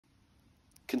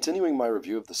Continuing my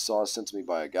review of the saws sent to me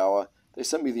by Agawa, they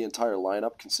sent me the entire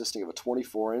lineup consisting of a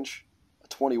 24-inch, a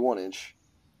 21-inch,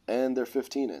 and their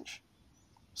 15-inch.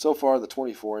 So far, the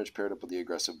 24-inch paired up with the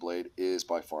aggressive blade is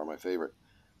by far my favorite.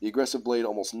 The aggressive blade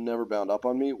almost never bound up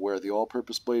on me, where the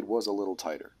all-purpose blade was a little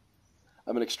tighter.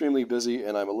 I've been extremely busy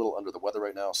and I'm a little under the weather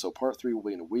right now, so part 3 will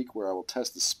be in a week where I will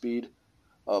test the speed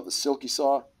of the silky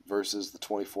saw versus the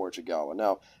 24-inch Agawa.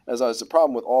 Now, as is the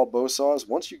problem with all bow saws,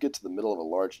 once you get to the middle of a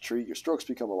large tree, your strokes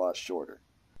become a lot shorter.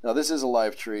 Now, this is a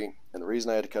live tree, and the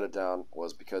reason I had to cut it down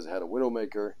was because it had a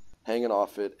widowmaker hanging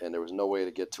off it, and there was no way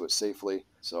to get to it safely.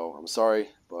 So I'm sorry,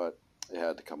 but it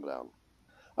had to come down.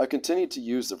 I've continued to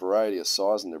use the variety of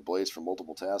saws and their blades for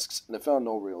multiple tasks, and I found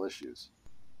no real issues.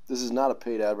 This is not a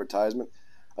paid advertisement.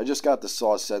 I just got the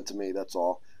saws sent to me, that's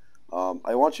all.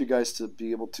 I want you guys to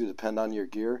be able to depend on your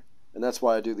gear, and that's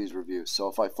why I do these reviews. So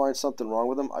if I find something wrong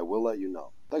with them, I will let you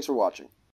know. Thanks for watching.